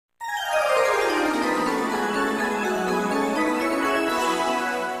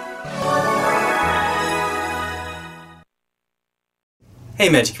Hey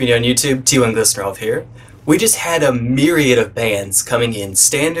Magic Community on YouTube, T1Glistener here. We just had a myriad of bans coming in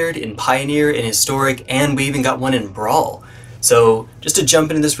Standard, in Pioneer, in Historic, and we even got one in Brawl. So just to jump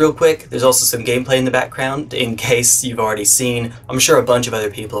into this real quick, there's also some gameplay in the background in case you've already seen. I'm sure a bunch of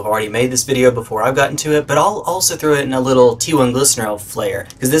other people have already made this video before I've gotten to it, but I'll also throw it in a little T1Glistener flair,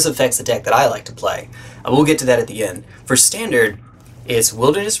 because this affects the deck that I like to play. We'll get to that at the end. For Standard, it's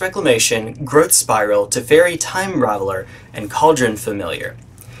Wilderness Reclamation, Growth Spiral, Teferi Time Raveler, and Cauldron Familiar.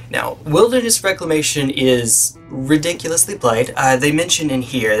 Now, Wilderness Reclamation is ridiculously played. They mention in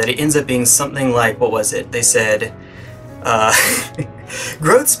here that it ends up being something like, what was it? They said,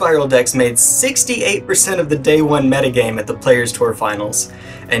 Growth Spiral decks made 68% of the Day 1 metagame at the Players' Tour Finals,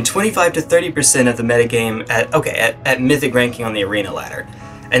 and 25 to 30% of the metagame at Mythic ranking on the Arena ladder.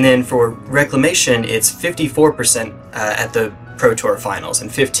 And then for Reclamation, it's 54% at the Pro Tour Finals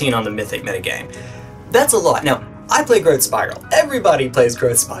and 15 on the Mythic metagame. That's a lot. Now, I play Growth Spiral. Everybody plays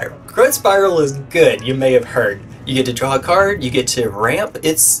Growth Spiral. Growth Spiral is good, you may have heard. You get to draw a card, you get to ramp,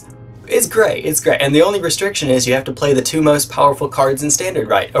 it's great, it's great. And the only restriction is you have to play the two most powerful cards in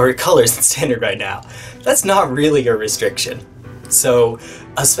Standard or colors in Standard right now. That's not really a restriction. So,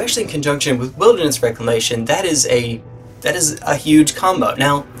 especially in conjunction with Wilderness Reclamation, that is a huge combo.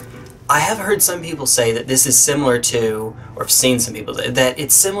 Now, I have heard some people say that this is similar to, or I've seen some people say, that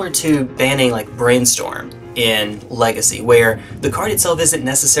it's similar to banning like Brainstorm in Legacy, where the card itself isn't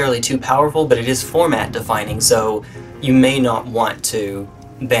necessarily too powerful, but it is format defining, so you may not want to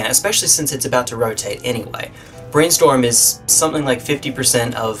ban it, especially since it's about to rotate anyway. Brainstorm is something like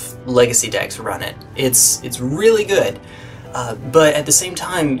 50% of Legacy decks run it. It's really good. But at the same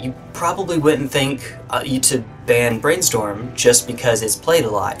time, you probably wouldn't think to ban Brainstorm just because it's played a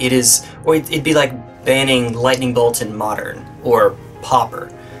lot. It'd be like banning Lightning Bolt in Modern, or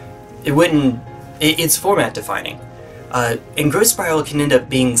Popper. It's format defining. And Growth Spiral can end up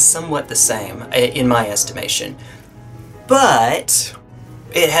being somewhat the same, in my estimation. But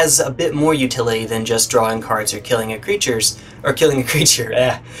it has a bit more utility than just drawing cards or killing a creature.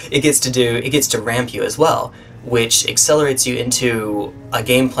 It gets to ramp you as well, which accelerates you into a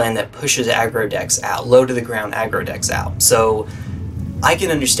game plan that pushes aggro decks out, low to the ground aggro decks out. So I can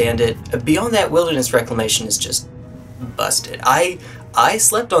understand it. Beyond that, Wilderness Reclamation is just busted. I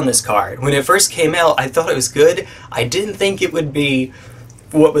slept on this card. When it first came out, I thought it was good. I didn't think it would be,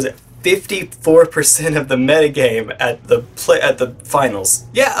 what was it, 54% of the metagame at the finals.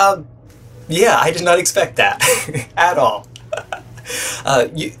 Yeah, I did not expect that at all.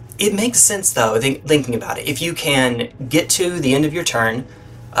 It makes sense though, thinking about it. If you can get to the end of your turn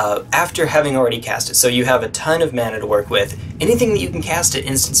after having already cast it, so you have a ton of mana to work with, anything that you can cast at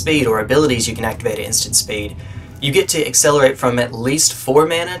instant speed or abilities you can activate at instant speed, you get to accelerate from at least 4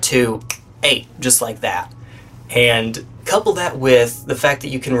 mana to 8, just like that. And couple that with the fact that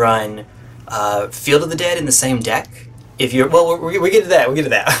you can run Field of the Dead in the same deck. If you're, well, we get to that,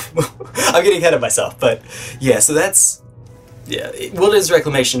 I'm getting ahead of myself, but yeah, so that's, yeah, Wilderness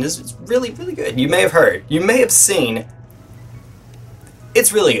Reclamation is really, really good. You may have heard, you may have seen,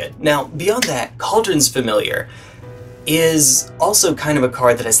 it's really good. Now, beyond that, Cauldron's Familiar is also kind of a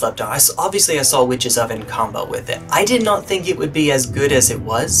card that I slept on. Obviously I saw Witch's Oven combo with it. I did not think it would be as good as it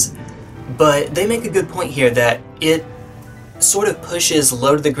was, but they make a good point here that it sort of pushes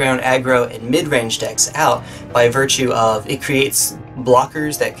low to the ground aggro and mid-range decks out by virtue of it creates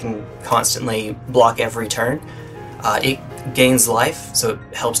blockers that can constantly block every turn. It gains life, so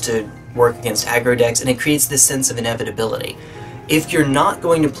it helps to work against aggro decks, and it creates this sense of inevitability. If you're not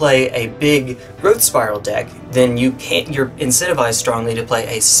going to play a big Growth Spiral deck, then you're incentivized strongly to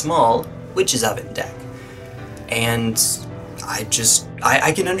play a small Witch's Oven deck. And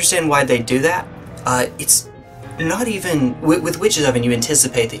I can understand why they do that. It's not even, with Witch's Oven you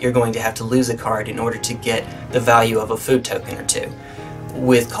anticipate that you're going to have to lose a card in order to get the value of a food token or two.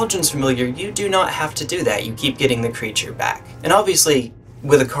 With Cauldron's Familiar, you do not have to do that. You keep getting the creature back. And obviously,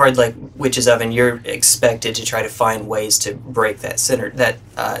 with a card like Witch's Oven, you're expected to try to find ways to break that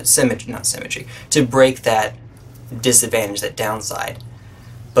symmetry, to break that disadvantage, that downside.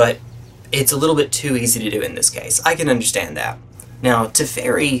 But it's a little bit too easy to do in this case. I can understand that. Now,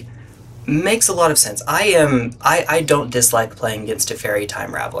 Teferi makes a lot of sense. I don't dislike playing against Teferi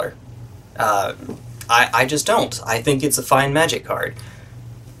Time Raveler. I just don't. I think it's a fine Magic card,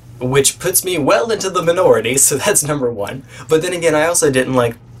 which puts me well into the minority, so that's number one. But then again, I also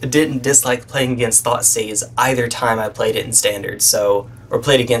didn't dislike playing against Thoughtseize either time I played it in Standard, or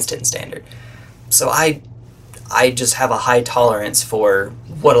played against it in Standard. So I just have a high tolerance for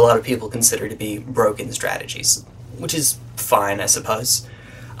what a lot of people consider to be broken strategies, which is fine, I suppose.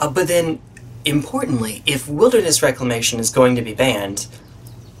 But then, importantly, if Wilderness Reclamation is going to be banned,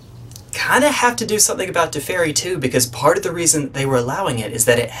 kind of have to do something about Teferi too, because part of the reason they were allowing it is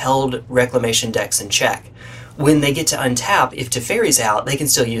that it held Reclamation decks in check. When they get to untap, if Teferi's out, they can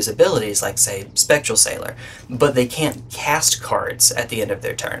still use abilities like, say, Spectral Sailor, but they can't cast cards at the end of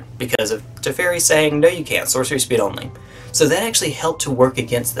their turn because of Teferi saying, no you can't, sorcery speed only. So that actually helped to work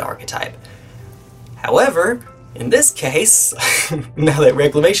against the archetype. However, in this case, now that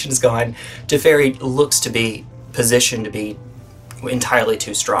Reclamation is gone, Teferi looks to be positioned to be entirely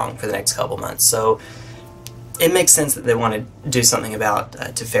too strong for the next couple months, so it makes sense that they want to do something about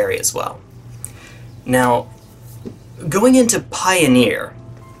Teferi as well. Now, going into Pioneer,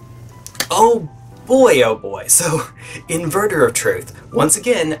 oh boy, so Inverter of Truth. Once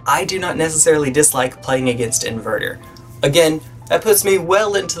again, I do not necessarily dislike playing against Inverter. Again, that puts me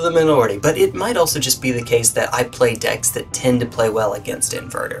well into the minority, but it might also just be the case that I play decks that tend to play well against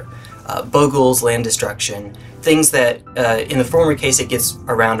Inverter. Bogles, Land Destruction, things that, in the former case it gets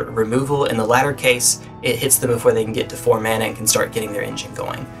around removal, in the latter case it hits them before they can get to 4 mana and can start getting their engine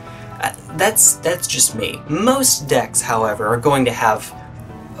going. That's just me. Most decks, however, are going to have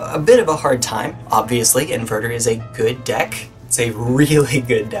a bit of a hard time. Obviously, Inverter is a good deck. It's a really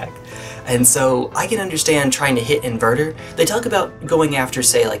good deck. And so I can understand trying to hit Inverter. They talk about going after,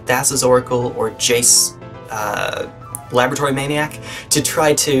 say, like Thassa's Oracle or Jace Laboratory Maniac to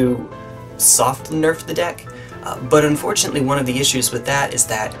try to soft nerf the deck. But unfortunately, one of the issues with that is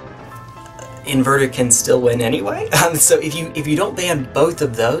that Inverter can still win anyway. So if you don't ban both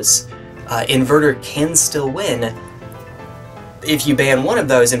of those, Inverter can still win. If you ban one of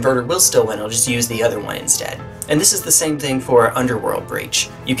those, Inverter will still win. It'll just use the other one instead. And this is the same thing for Underworld Breach.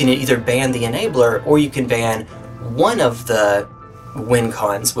 You can either ban the Enabler, or you can ban one of the win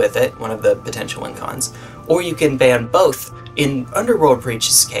cons with it, one of the potential win cons, or you can ban both. In Underworld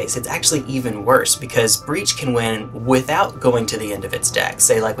Breach's case, it's actually even worse, because Breach can win without going to the end of its deck,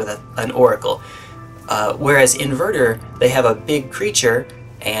 say like with an Oracle. Whereas Inverter, they have a big creature,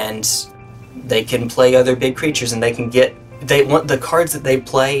 and they can play other big creatures, and they want the cards that they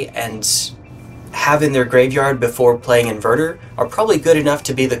play and have in their graveyard before playing Inverter are probably good enough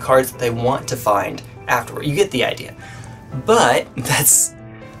to be the cards that they want to find afterward. You get the idea. But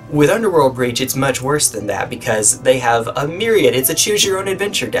with Underworld Breach, it's much worse than that, because they have a myriad. It's a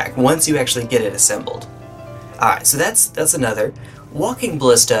choose-your-own-adventure deck once you actually get it assembled. Alright, so that's another. Walking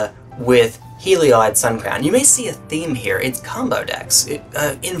Ballista with Heliod Suncrown. You may see a theme here. It's combo decks.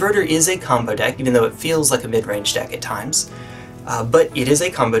 Inverter is a combo deck, even though it feels like a mid-range deck at times. But it is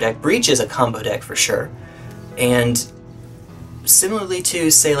a combo deck. Breach is a combo deck for sure. And similarly to,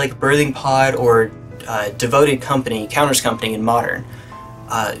 say, like Birthing Pod or Devoted Company, Counters Company in Modern,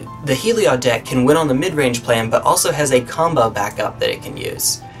 the Heliod deck can win on the mid-range plan, but also has a combo backup that it can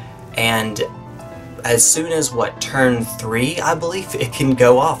use. And as soon as, turn 3, I believe, it can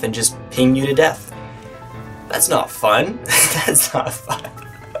go off and just ping you to death. That's not fun. That's not fun.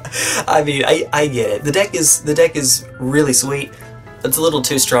 I mean, I get it. The deck is really sweet. It's a little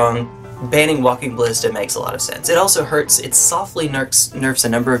too strong. Banning Walking Ballista makes a lot of sense. It also hurts. It softly nerfs a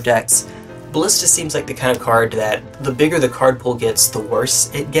number of decks. Ballista seems like the kind of card that the bigger the card pool gets, the worse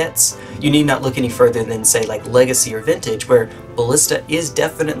it gets. You need not look any further than, say, like Legacy or Vintage, where Ballista is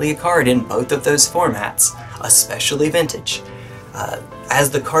definitely a card in both of those formats, especially Vintage. As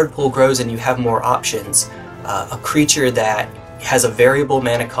the card pool grows and you have more options, a creature that has a variable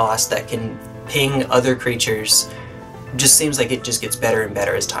mana cost that can ping other creatures just seems like it just gets better and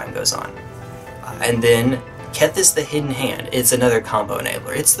better as time goes on. And then Kethis the Hidden Hand, it's another combo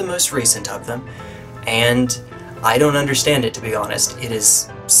enabler. It's the most recent of them, and I don't understand it, to be honest. It is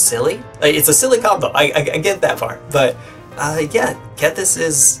silly. It's a silly combo, I get that part, but yeah, Kethis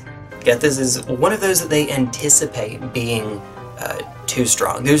is one of those that they anticipate being too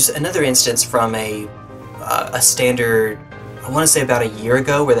strong. There's another instance from a standard, I want to say about a year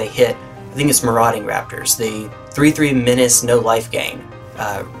ago, where they hit, I think it's Marauding Raptors, the 3/3 menace, no life gain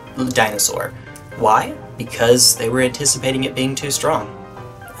dinosaur. Why? Because they were anticipating it being too strong,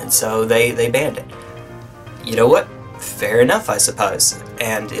 and so they banned it. You know what? Fair enough, I suppose.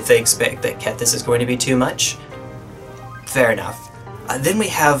 And if they expect that Kethis is going to be too much, fair enough. Then we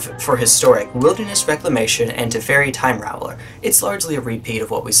have, for Historic, Wilderness Reclamation and Teferi Time Raveler. It's largely a repeat of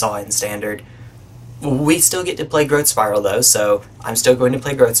what we saw in Standard. We still get to play Growth Spiral though, so I'm still going to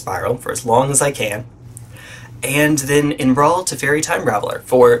play Growth Spiral for as long as I can. And then in Brawl, Teferi Time Raveler,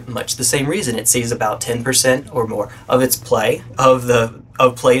 for much the same reason. It sees about 10% or more of its play,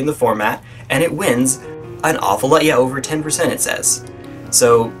 of play in the format, and it wins an awful lot, yeah, over 10% it says.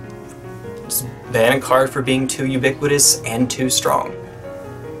 So, just ban a card for being too ubiquitous and too strong.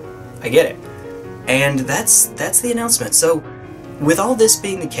 I get it. And that's the announcement. So, With all this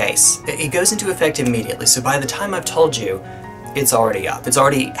being the case, it goes into effect immediately, so by the time I've told you, it's already up. It's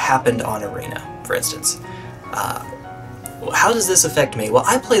already happened on Arena, for instance. How does this affect me? Well,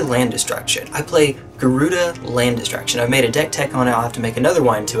 I play Land Destruction. I play Garuda Land Destruction. I've made a deck tech on it. I'll have to make another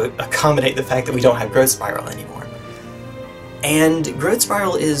one to accommodate the fact that we don't have Growth Spiral anymore. And Growth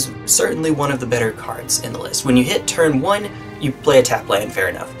Spiral is certainly one of the better cards in the list. When you hit turn 1, you play a tap land, fair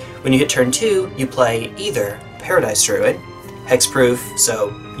enough. When you hit turn 2, you play either Paradise Druid, hexproof, so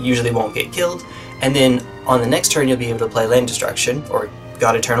you usually won't get killed, and then on the next turn you'll be able to play Land Destruction, or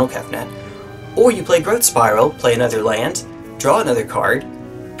God-Eternal Kefnet, or you play Growth Spiral, play another land, draw another card,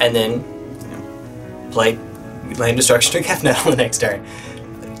 and then play Land Destruction or Kefnet on the next turn.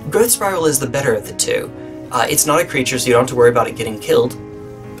 Growth Spiral is the better of the two. It's not a creature, so you don't have to worry about it getting killed,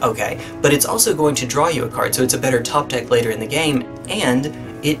 okay, but it's also going to draw you a card, so it's a better top deck later in the game, and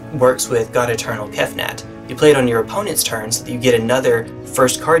it works with God-Eternal Kefnet. You play it on your opponent's turn so that you get another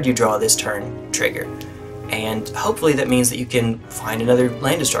first card you draw this turn trigger. And hopefully that means that you can find another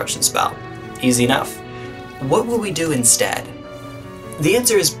land destruction spell. Easy enough. What will we do instead? The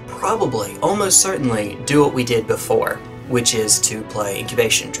answer is probably, almost certainly, do what we did before, which is to play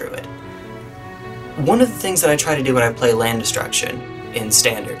Incubation Druid. One of the things that I try to do when I play land destruction in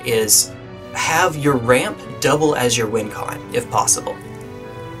Standard is have your ramp double as your win con, if possible.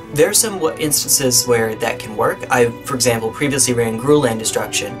 There are some instances where that can work. I, for example, previously ran Gruul Land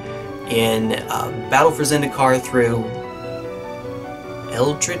Destruction in Battle for Zendikar through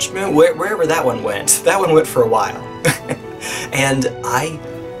Eldritch Moon, wherever that one went. That one went for a while. And I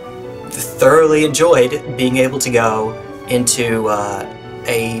thoroughly enjoyed being able to go into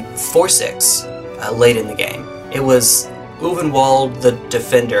a 4/6 late in the game. It was Ulvenwald the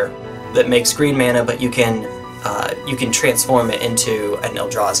Defender that makes green mana, but you can transform it into an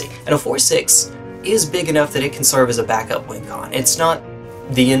Eldrazi. And a 4/6 is big enough that it can serve as a backup win con. It's not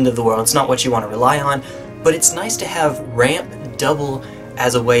the end of the world, it's not what you want to rely on, but it's nice to have ramp double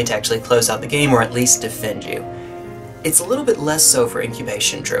as a way to actually close out the game, or at least defend you. It's a little bit less so for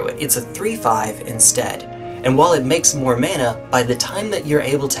Incubation Druid. It's a 3/5 instead. And while it makes more mana, by the time that you're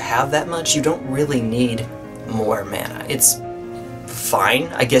able to have that much, you don't really need more mana. It's fine.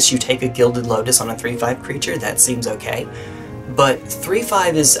 I guess you take a Gilded Lotus on a 3/5 creature, that seems okay. But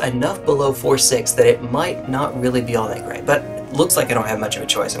 3/5 is enough below 4/6 that it might not really be all that great. But looks like I don't have much of a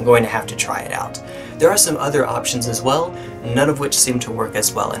choice. I'm going to have to try it out. There are some other options as well, none of which seem to work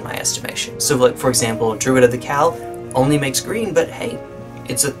as well in my estimation. So like, for example, Druid of the Cal only makes green, but hey,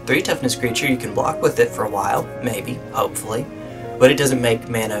 it's a 3 toughness creature, you can block with it for a while, maybe, hopefully, but it doesn't make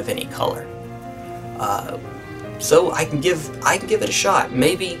mana of any color. So I can give it a shot.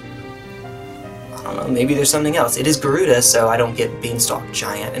 Maybe, I don't know, maybe there's something else. It is Garuda, so I don't get Beanstalk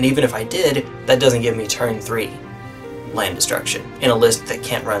Giant, and even if I did, that doesn't give me turn 3 land destruction in a list that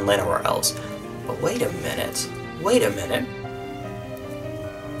can't run Llanowar Elves. But wait a minute.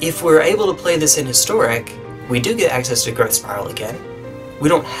 If we're able to play this in Historic, we do get access to Growth Spiral again. We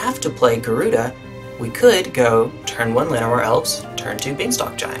don't have to play Garuda. We could go turn 1 Llanowar Elves, turn 2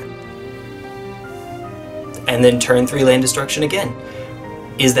 Beanstalk Giant. And then turn 3 land destruction again.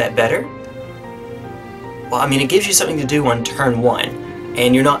 Is that better? Well, I mean, it gives you something to do on turn 1,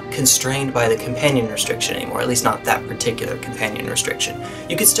 and you're not constrained by the companion restriction anymore, at least not that particular companion restriction.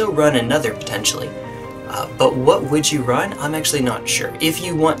 You could still run another, potentially. But what would you run? I'm actually not sure. If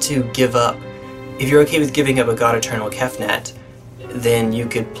you want to give up, if you're okay with giving up a God-Eternal Kefnet, then you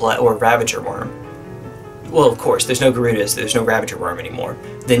could play, or Ravager Worm. Well, of course, there's no Garudas, there's no Ravager Worm anymore.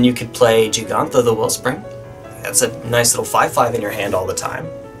 Then you could play Gigantha the Wellspring. That's a nice little 5/5 in your hand all the time.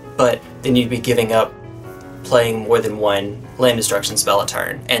 But then you'd be giving up playing more than one land destruction spell a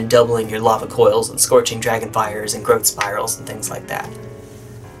turn, and doubling your Lava Coils and Scorching Dragonfires and Growth Spirals and things like that.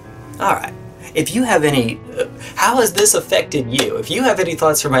 Alright, if you have any... how has this affected you? If you have any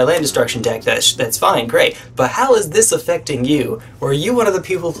thoughts for my land destruction deck, that's fine, great. But how is this affecting you? Or are you one of the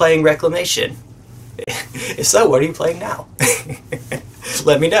people playing Reclamation? If so, what are you playing now?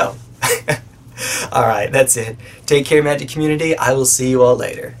 Let me know. Alright, that's it. Take care, Magic community. I will see you all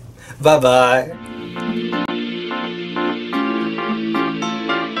later. Bye-bye.